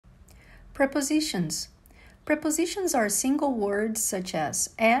Prepositions. Prepositions are single words such as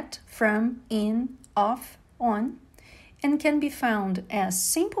at, from, in, of, on, and can be found as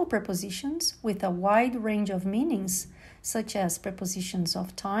simple prepositions with a wide range of meanings, such as prepositions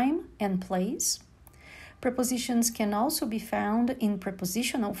of time and place. Prepositions can also be found in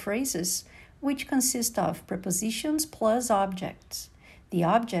prepositional phrases, which consist of prepositions plus objects. The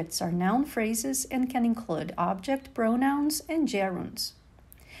objects are noun phrases and can include object pronouns and gerunds.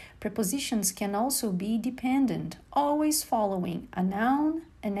 Prepositions can also be dependent, always following a noun,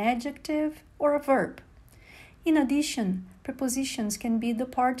 an adjective, or a verb. In addition, prepositions can be the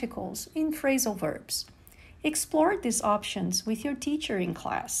particles in phrasal verbs. Explore these options with your teacher in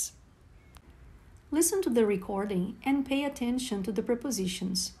class. Listen to the recording and pay attention to the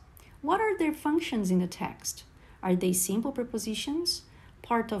prepositions. What are their functions in the text? Are they simple prepositions,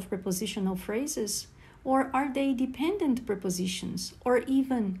 part of prepositional phrases, or are they dependent prepositions, or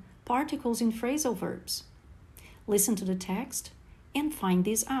even particles in phrasal verbs? Listen to the text and find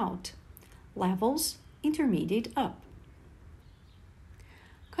this out. Levels, intermediate up.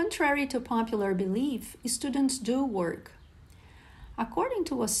 Contrary to popular belief, students do work. According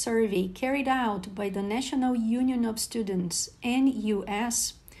to a survey carried out by the National Union of Students,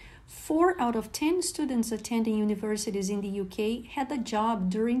 NUS, 4 out of 10 students attending universities in the UK had a job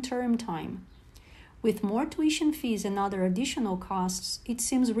during term time. With more tuition fees and other additional costs, it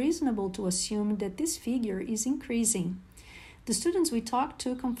seems reasonable to assume that this figure is increasing. The students we talked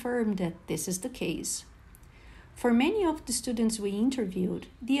to confirmed that this is the case. For many of the students we interviewed,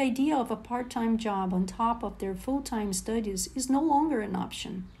 the idea of a part-time job on top of their full-time studies is no longer an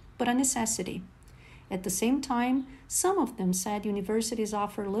option, but a necessity. At the same time, some of them said universities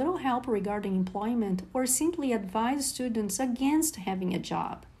offer little help regarding employment or simply advise students against having a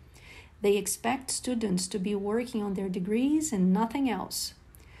job. They expect students to be working on their degrees and nothing else.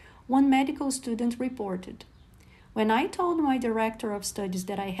 One medical student reported, "When I told my director of studies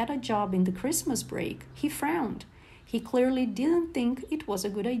that I had a job in the Christmas break, he frowned. He clearly didn't think it was a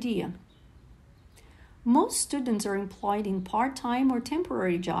good idea." Most students are employed in part-time or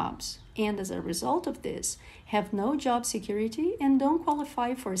temporary jobs, and as a result of this, have no job security and don't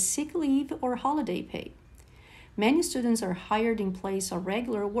qualify for sick leave or holiday pay. Many students are hired in place of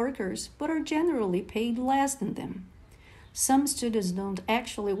regular workers, but are generally paid less than them. Some students don't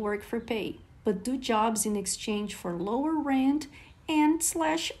actually work for pay, but do jobs in exchange for lower rent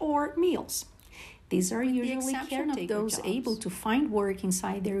and/or meals. These are usually caretaker those jobs. Able to find work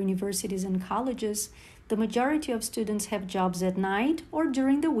inside their universities and colleges. The majority of students have jobs at night or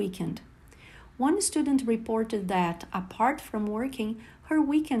during the weekend. One student reported that, apart from working, her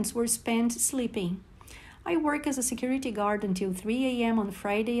weekends were spent sleeping. "I work as a security guard until 3 a.m. on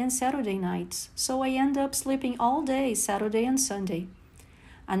Friday and Saturday nights, so I end up sleeping all day Saturday and Sunday."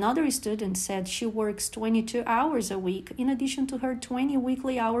 Another student said she works 22 hours a week in addition to her 20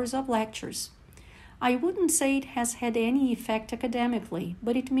 weekly hours of lectures. "I wouldn't say it has had any effect academically,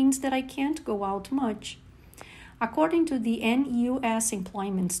 but it means that I can't go out much." According to the NUS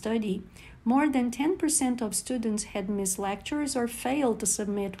employment study, more than 10% of students had missed lectures or failed to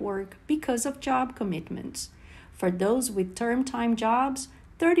submit work because of job commitments. For those with term-time jobs,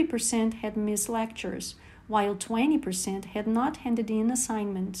 30% had missed lectures, while 20% had not handed in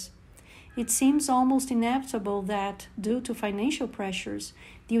assignments. It seems almost inevitable that, due to financial pressures,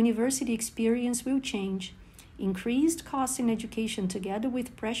 the university experience will change. Increased costs in education together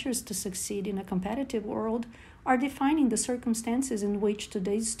with pressures to succeed in a competitive world are defining the circumstances in which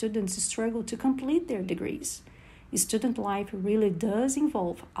today's students struggle to complete their degrees. Student life really does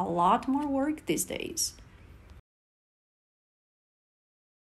involve a lot more work these days.